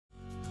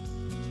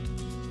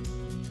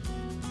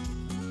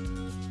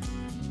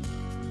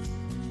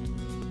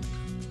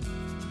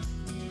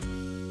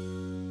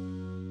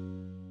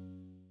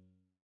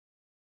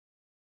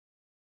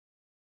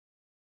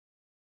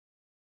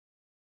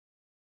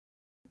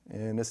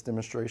In this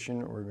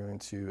demonstration, we're going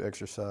to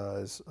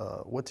exercise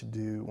what to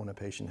do when a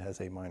patient has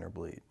a minor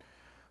bleed.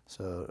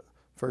 So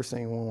first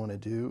thing we want to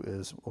do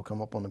is we'll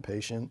come up on the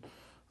patient,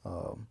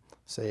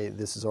 say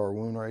this is our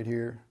wound right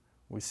here.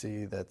 We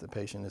see that the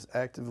patient is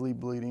actively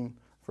bleeding.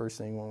 First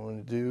thing we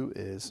want to do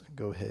is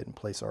go ahead and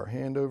place our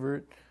hand over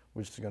it,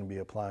 which is going to be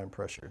applying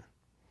pressure.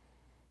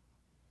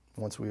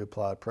 Once we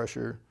apply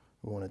pressure,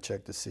 we want to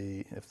check to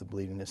see if the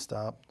bleeding has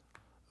stopped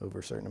over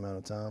a certain amount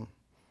of time.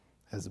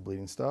 Has the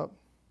bleeding stopped?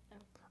 No.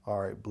 All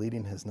right,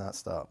 bleeding has not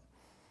stopped.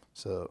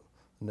 So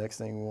the next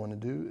thing we want to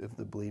do, if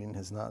the bleeding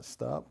has not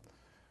stopped,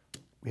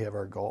 we have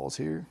our gauze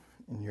here,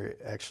 and you're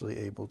actually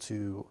able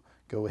to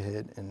go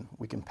ahead and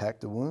we can pack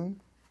the wound.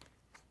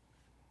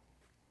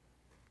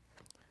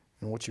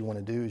 And what you want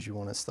to do is you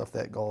want to stuff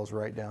that gauze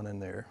right down in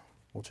there,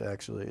 which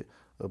actually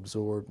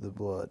absorb the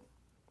blood.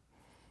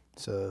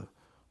 So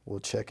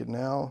we'll check it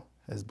now.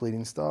 Has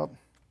bleeding stopped?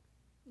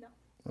 No.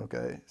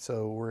 Okay,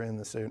 so we're in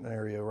the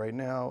scenario right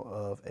now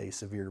of a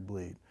severe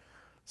bleed.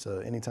 So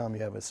anytime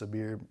you have a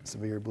severe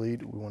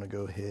bleed, we want to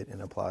go ahead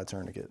and apply a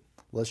tourniquet.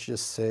 Let's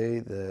just say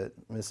that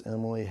Miss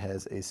Emily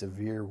has a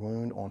severe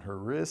wound on her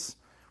wrist.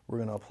 We're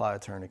going to apply a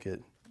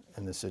tourniquet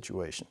in this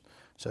situation.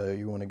 So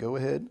you want to go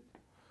ahead,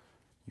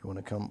 you want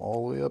to come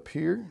all the way up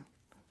here.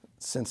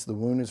 Since the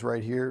wound is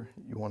right here,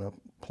 you want to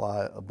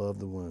apply it above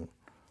the wound.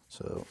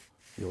 So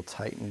you'll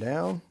tighten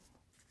down.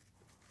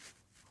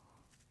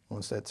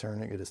 Once that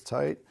tourniquet is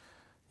tight,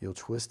 you'll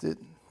twist it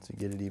to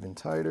get it even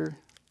tighter.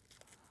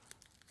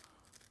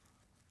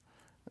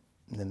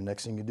 And then the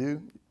next thing you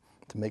do,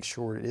 to make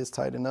sure it is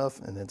tight enough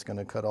and it's going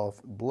to cut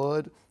off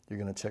blood, you're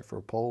going to check for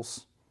a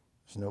pulse.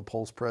 There's no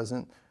pulse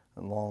present.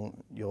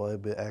 You'll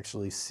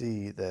actually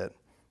see that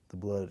the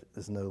blood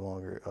is no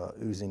longer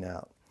oozing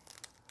out.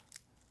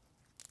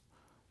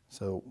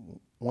 So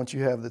once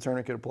you have the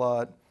tourniquet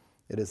applied,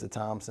 it is a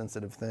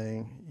time-sensitive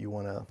thing. You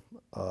want to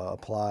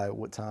apply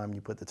what time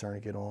you put the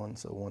tourniquet on,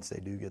 so once they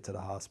do get to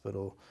the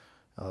hospital,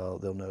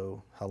 they'll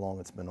know how long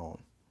it's been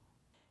on.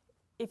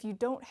 If you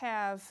don't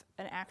have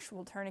an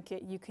actual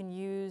tourniquet, you can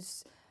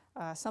use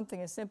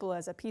something as simple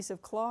as a piece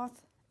of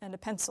cloth and a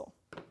pencil.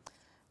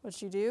 What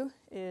you do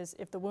is,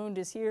 if the wound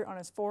is here on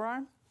his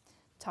forearm,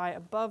 tie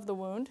above the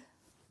wound,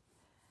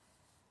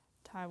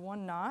 tie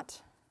one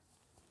knot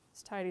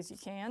as tight as you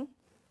can,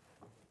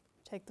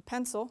 take the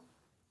pencil,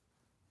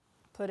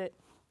 put it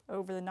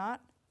over the knot,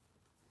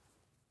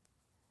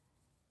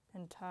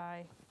 and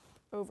tie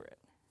over it.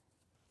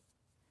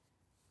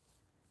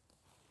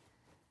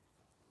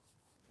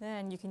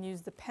 Then you can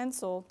use the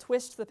pencil,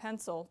 twist the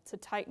pencil to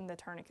tighten the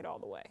tourniquet all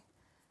the way.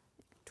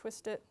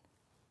 Twist it,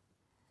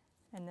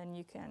 and then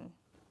you can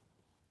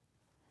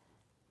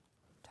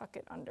tuck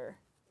it under.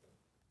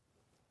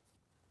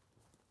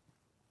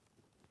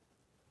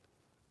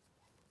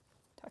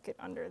 Tuck it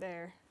under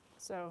there,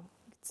 so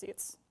you can see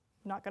it's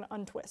not going to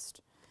untwist.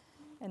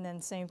 And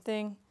then same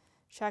thing,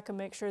 check and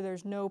make sure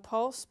there's no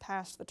pulse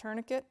past the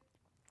tourniquet,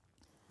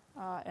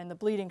 and the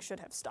bleeding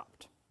should have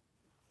stopped.